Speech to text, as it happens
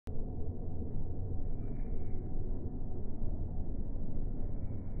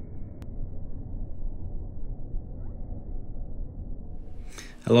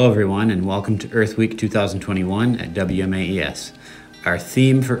Hello everyone and welcome to Earthweek 2021 at WMAES. Our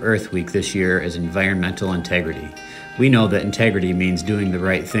theme for Earthweek this year is environmental integrity. We know that integrity means doing the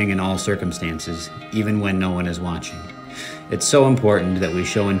right thing in all circumstances, even when no one is watching. It's so important that we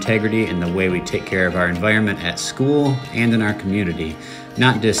show integrity in the way we take care of our environment at school and in our community,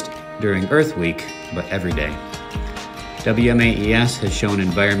 not just during Earthweek, but every day. WMAES has shown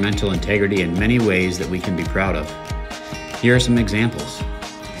environmental integrity in many ways that we can be proud of. Here are some examples.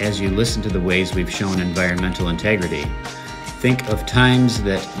 As you listen to the ways we've shown environmental integrity, think of times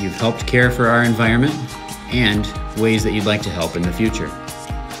that you've helped care for our environment and ways that you'd like to help in the future.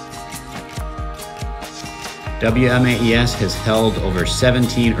 WMAES has held over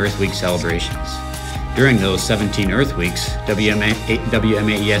 17 Earthweek celebrations. During those 17 Earthweeks,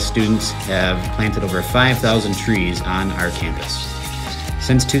 WMAES students have planted over 5,000 trees on our campus.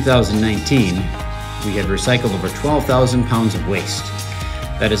 Since 2019, we have recycled over 12,000 pounds of waste.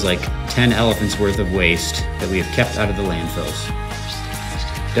 That is like 10 elephants worth of waste that we have kept out of the landfills.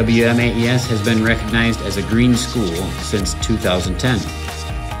 WMAES has been recognized as a green school since 2010.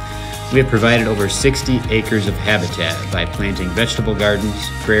 We have provided over 60 acres of habitat by planting vegetable gardens,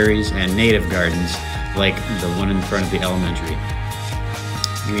 prairies, and native gardens like the one in front of the elementary.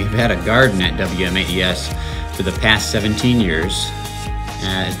 We've had a garden at WMAES for the past 17 years.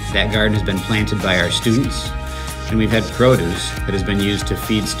 That garden has been planted by our students, and we've had produce that has been used to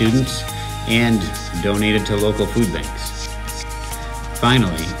feed students and donated to local food banks.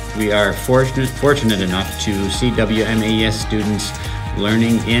 Finally, we are fortunate enough to see WMAES students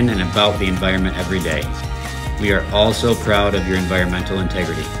learning in and about the environment every day. We are also proud of your environmental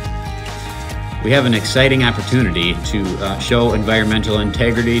integrity. We have an exciting opportunity to show environmental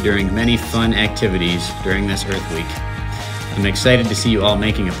integrity during many fun activities during this Earth Week. I'm excited to see you all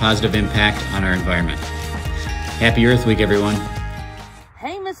making a positive impact on our environment. Happy Earth Week, everyone.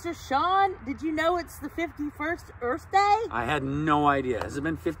 Hey, Mr. Sean, did you know it's the 51st Earth Day? I had no idea. Has it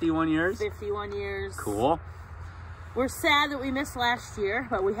been 51 years? 51 years. Cool. We're sad that we missed last year,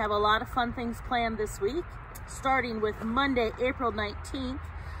 but we have a lot of fun things planned this week. Starting with Monday, April 19th,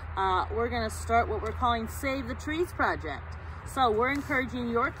 we're going to start what we're calling Save the Trees Project. So we're encouraging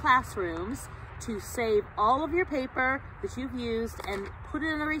your classrooms to save all of your paper that you've used and put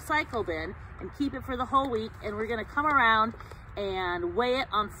it in a recycle bin and keep it for the whole week, and we're going to come around and weigh it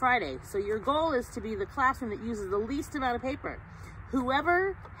on Friday. So your goal is to be the classroom that uses the least amount of paper.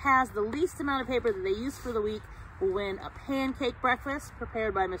 Whoever has the least amount of paper that they use for the week will win a pancake breakfast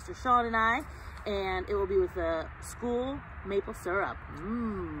prepared by Mr. Sean and I, and it will be with the school maple syrup.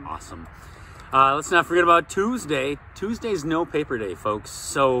 Awesome. Let's not forget about Tuesday. Tuesday's no paper day, folks.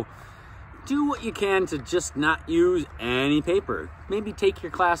 So do what you can to just not use any paper. Maybe take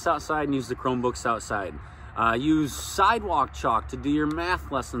your class outside and use the Chromebooks outside. Use sidewalk chalk to do your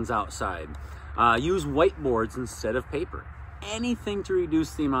math lessons outside. Use whiteboards instead of paper. Anything to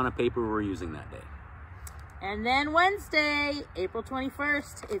reduce the amount of paper we're using that day. And then Wednesday, April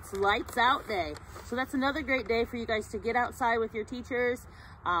 21st, it's Lights Out Day. So that's another great day for you guys to get outside with your teachers,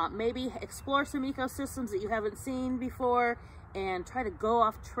 maybe explore some ecosystems that you haven't seen before, and try to go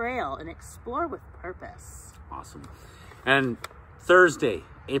off trail and explore with purpose. Awesome. And Thursday,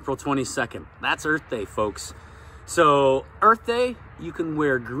 April 22nd, that's Earth Day, folks. So Earth Day, you can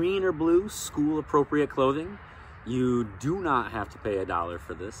wear green or blue school appropriate clothing. You do not have to pay $1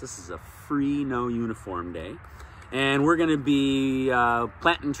 for this. This is a free, no uniform day. And we're gonna be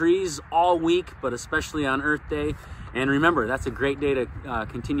planting trees all week, but especially on Earth Day. And remember, that's a great day to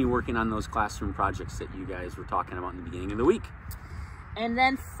continue working on those classroom projects that you guys were talking about in the beginning of the week. And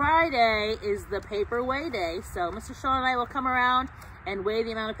then Friday is the paper weigh day. So Mr. Sean and I will come around and weigh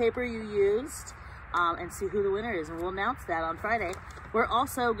the amount of paper you used and see who the winner is. And we'll announce that on Friday. We're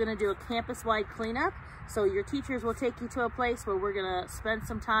also gonna do a campus-wide cleanup. So your teachers will take you to a place where we're gonna spend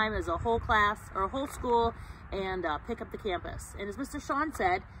some time as a whole class or a whole school and pick up the campus. And as Mr. Sean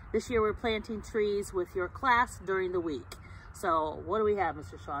said, this year we're planting trees with your class during the week. So what do we have,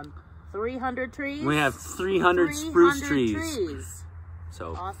 Mr. Sean? 300 trees? We have 300 spruce trees.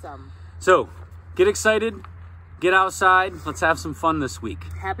 So awesome. So get excited, get outside, let's have some fun this week.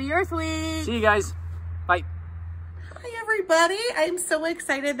 Happy Earth Week. See you guys. Bye. Hi everybody. I'm so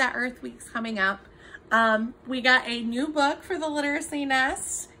excited that Earth Week's coming up. We got a new book for the Literacy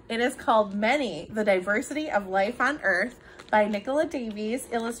Nest. It is called Many, The Diversity of Life on Earth by Nicola Davies,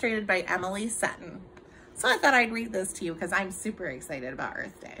 illustrated by Emily Sutton. So I thought I'd read this to you because I'm super excited about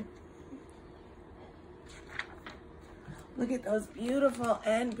Earth Day. Look at those beautiful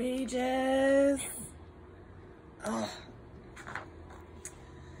end pages. Oh.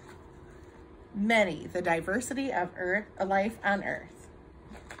 Many, the diversity of life on Earth.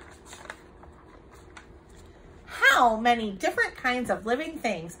 how many different kinds of living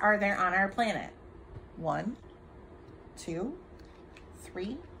things are there on our planet? 1, 2,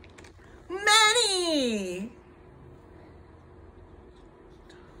 3. Many!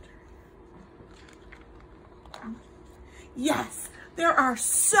 Yes, there are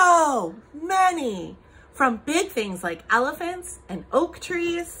so many. From big things like elephants and oak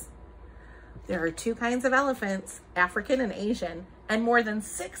trees. There are 2 kinds of elephants, African and Asian, and more than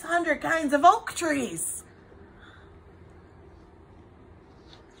 600 kinds of oak trees.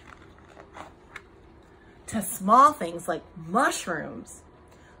 To small things like mushrooms.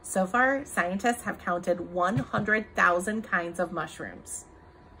 So far, scientists have counted 100,000 kinds of mushrooms.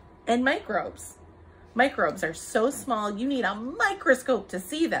 And microbes. Microbes are so small you need a microscope to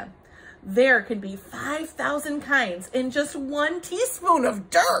see them. There can be 5,000 kinds in just 1 teaspoon of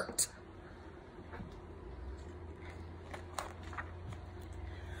dirt.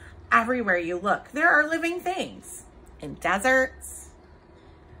 Everywhere you look, there are living things. In deserts,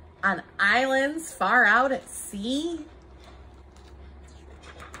 on islands far out at sea,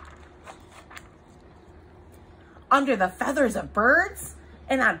 under the feathers of birds,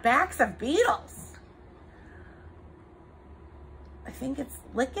 and on backs of beetles. I think it's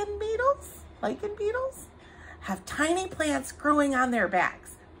lichen beetles, have tiny plants growing on their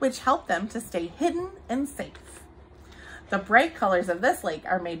backs, which help them to stay hidden and safe. The bright colors of this lake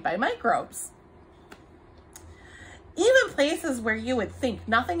are made by microbes. Even places where you would think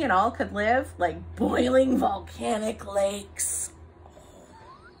nothing at all could live, like boiling volcanic lakes.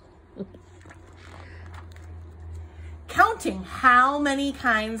 Counting how many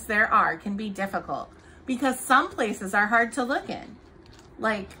kinds there are can be difficult because some places are hard to look in,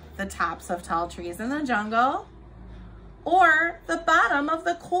 like the tops of tall trees in the jungle or the bottom of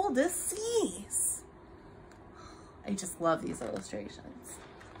the coldest seas. I just love these illustrations.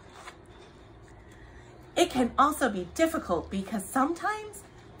 It can also be difficult because sometimes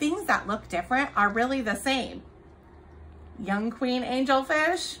things that look different are really the same. Young queen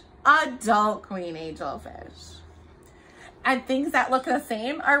angelfish, adult queen angelfish. And things that look the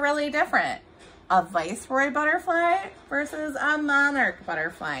same are really different. A viceroy butterfly versus a monarch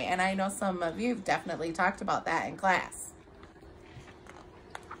butterfly. And I know some of you have definitely talked about that in class.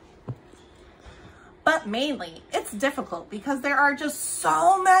 But mainly, it's difficult because there are just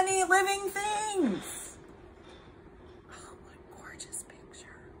so many living things. Oh, what gorgeous picture.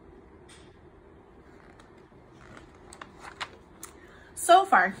 So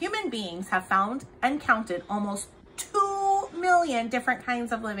far, human beings have found and counted almost 2 million different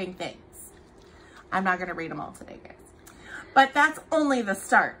kinds of living things. I'm not going to read them all today, guys. But that's only the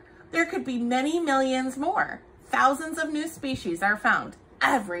start. There could be many millions more. Thousands of new species are found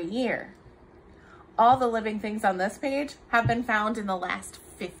every year. All the living things on this page have been found in the last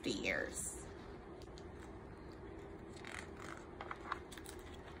 50 years.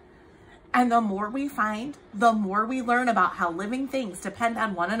 And the more we find, the more we learn about how living things depend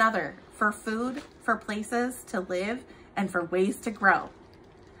on one another for food, for places to live, and for ways to grow.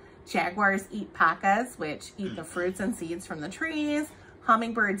 Jaguars eat pacas, which eat the fruits and seeds from the trees.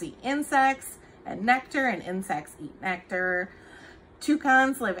 Hummingbirds eat insects and nectar, and insects eat nectar.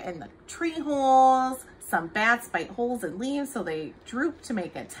 Toucans live in the tree holes. Some bats bite holes in leaves so they droop to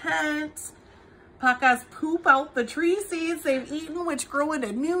make a tent. Pacas poop out the tree seeds they've eaten, which grow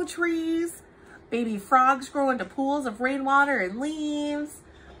into new trees. Baby frogs grow into pools of rainwater and leaves.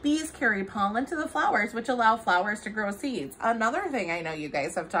 Bees carry pollen to the flowers, which allow flowers to grow seeds. Another thing I know you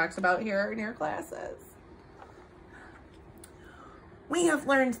guys have talked about here in your classes. We have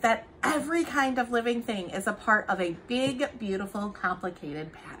learned that every kind of living thing is a part of a big, beautiful,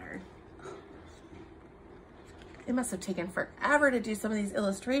 complicated pattern. It must have taken forever to do some of these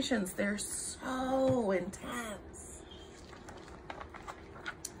illustrations. They're so intense.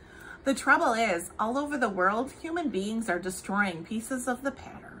 The trouble is, all over the world, human beings are destroying pieces of the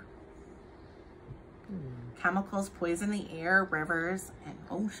pattern. Chemicals poison the air, rivers, and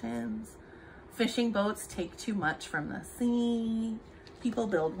oceans. Fishing boats take too much from the sea. People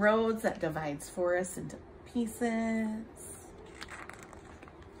build roads that divides forests into pieces,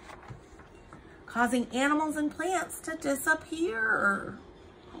 causing animals and plants to disappear.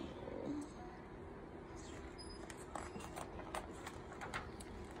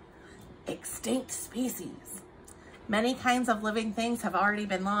 Extinct species. Many kinds of living things have already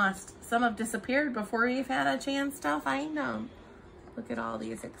been lost. Some have disappeared before we've had a chance to find them. Look at all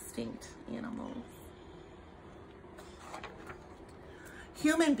these extinct animals.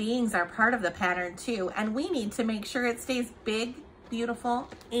 Human beings are part of the pattern too, and we need to make sure it stays big, beautiful,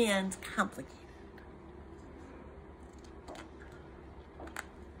 and complicated.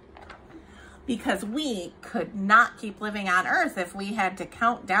 because we could not keep living on Earth if we had to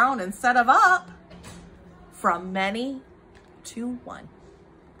count down instead of up from many to one.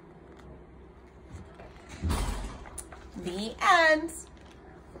 The end.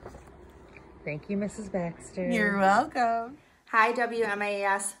 Thank you, Mrs. Baxter. You're welcome. Hi,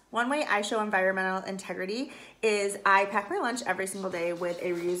 WMAES. One way I show environmental integrity is I pack my lunch every single day with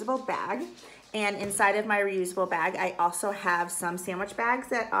a reusable bag. And inside of my reusable bag, I also have some sandwich bags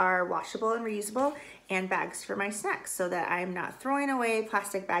that are washable and reusable and bags for my snacks so that I'm not throwing away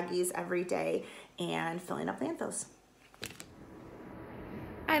plastic baggies every day and filling up landfills.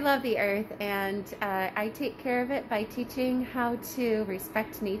 I love the earth, and I take care of it by teaching how to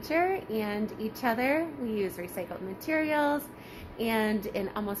respect nature and each other. We use recycled materials, and in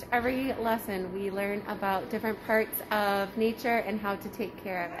almost every lesson we learn about different parts of nature and how to take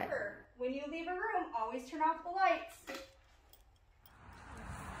care of it. When you leave a room, always turn off the lights.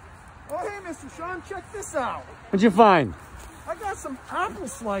 Oh, hey, Mr. Sean, check this out. What'd you find? I got some apple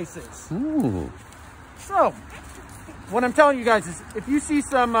slices. Ooh. So, what I'm telling you guys is, if you see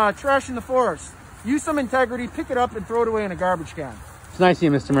some trash in the forest, use some integrity, pick it up, and throw it away in a garbage can. It's nice of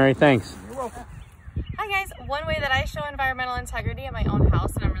you, Mr. Murray. Thanks. You're welcome. Hi guys, one way that I show environmental integrity in my own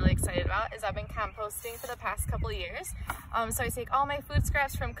house and I'm really excited about is I've been composting for the past couple of years. So I take all my food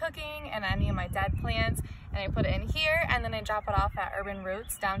scraps from cooking and any of my dead plants and I put it in here and then I drop it off at Urban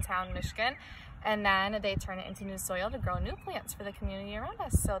Roots, downtown Michigan. And then they turn it into new soil to grow new plants for the community around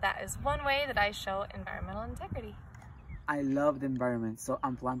us. So that is one way that I show environmental integrity. I love the environment, so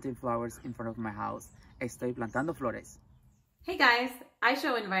I'm planting flowers in front of my house. Estoy plantando flores. Hey guys, I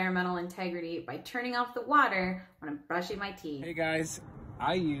show environmental integrity by turning off the water when I'm brushing my teeth. Hey guys,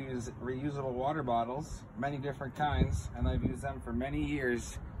 I use reusable water bottles, many different kinds, and I've used them for many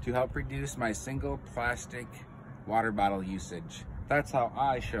years to help reduce my single plastic water bottle usage. That's how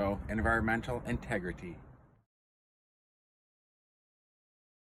I show environmental integrity.